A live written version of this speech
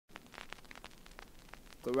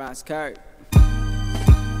Klaranze Kirk.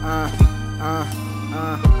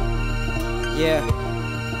 Yeah.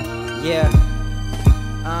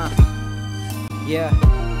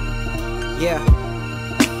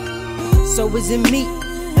 So is it me,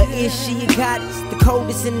 or is she a goddess? The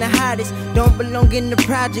coldest and the hottest, don't belong in the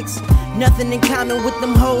projects. Nothing in common with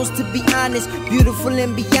them hoes, to be honest. Beautiful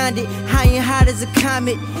and beyond it, high and hot as a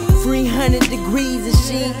comet. 300 degrees and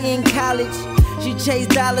she ain't in college. She chase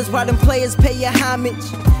dollars while them players pay her homage.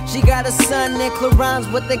 She got a son named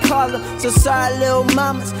Klaranze, what they call her. So sorry, little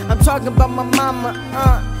mamas, I'm talking about my mama,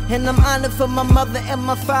 And I'm honored for my mother and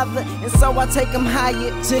my father, and so I take them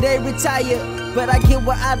higher till they retire. But I get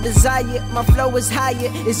what I desire. My flow is higher,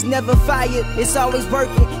 it's never fired. It's always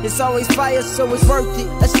working, it's always fire, so it's worth it.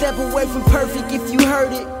 A step away from perfect if you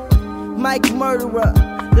heard it. Mike murderer,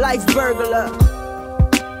 life burglar.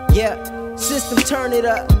 Yeah, system turn it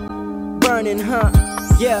up. Burning,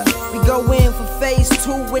 yeah, we go in for phase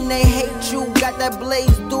 2 when they hate you. Got that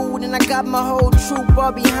blaze dude and I got my whole troop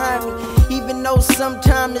all behind me. Even though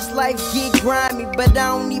sometimes this life get grimy, but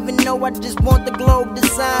I don't even know, I just want the globe to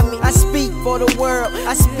sign me. I speak for the world,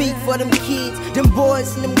 I speak for them kids, them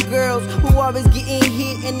boys and them girls who always getting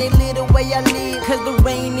hit and they live the way I live. Cause the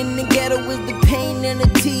rain in the ghetto is the pain and the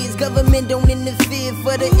tears. Government don't interfere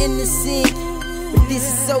for the innocent, but this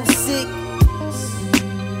is so sick.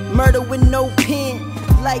 Murder with no pen,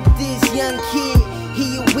 like this young kid,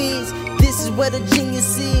 he a whiz. This is what a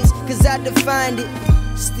genius is, cause I defined it.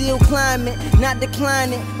 Still climbing, not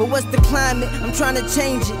declining, but what's the climate? I'm trying to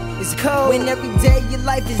change it. It's cold when every day your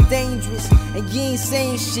life is dangerous and you ain't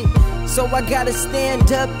saying shit. So I gotta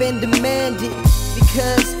stand up and demand it,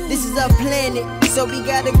 because this is our planet. So we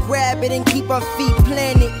gotta grab it and keep our feet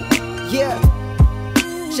planted. Yeah,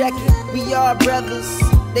 check it, we are brothers.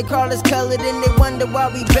 They call us colored and they wonder why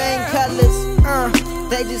we bang colors.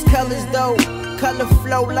 They just colors though. Color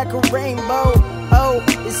flow like a rainbow. Oh,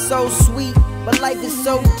 it's so sweet, but life is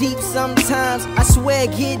so deep sometimes. I swear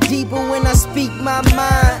it get deeper when I speak my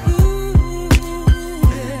mind.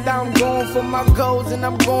 I'm going for my goals and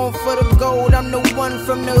I'm going for the gold. I'm the one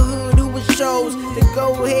from the hood who was chose to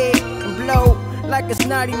go ahead and blow like a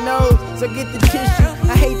snotty nose. So get the tissue,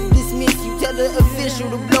 I hate to dismiss you. Tell the official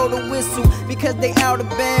to blow the whistle, because they out of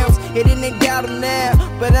bounds. It ain't doubt them now,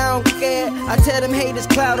 but I don't care. I tell them haters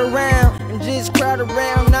cloud around, and just crowd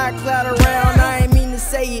around, not cloud around. I ain't mean to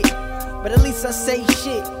say it, but at least I say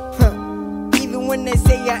shit, even when they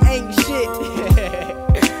say I ain't shit.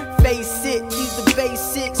 Face it, these the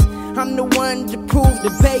basics. I'm the one to prove the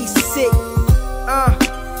basic.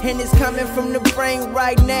 And it's coming from the brain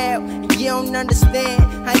right now. And you don't understand,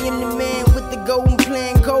 I am the man with the golden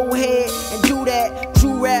plan. Go ahead and do that.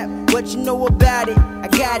 True rap, what you know about it? I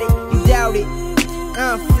got it, you doubt it.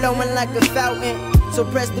 Flowing like a fountain, so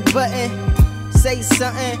press the button, say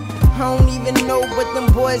something. I don't even know what them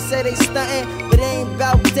boys say they stuntin', but it ain't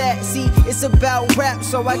about that. See, it's about rap,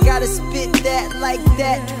 so I gotta spit that like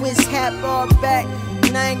that. Twist hat all back,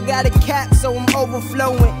 and I ain't got a cap, so I'm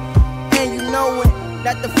overflowing. And you know it,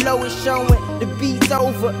 that the flow is showing. The beat's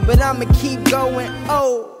over, but I'ma keep going.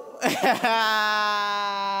 Oh.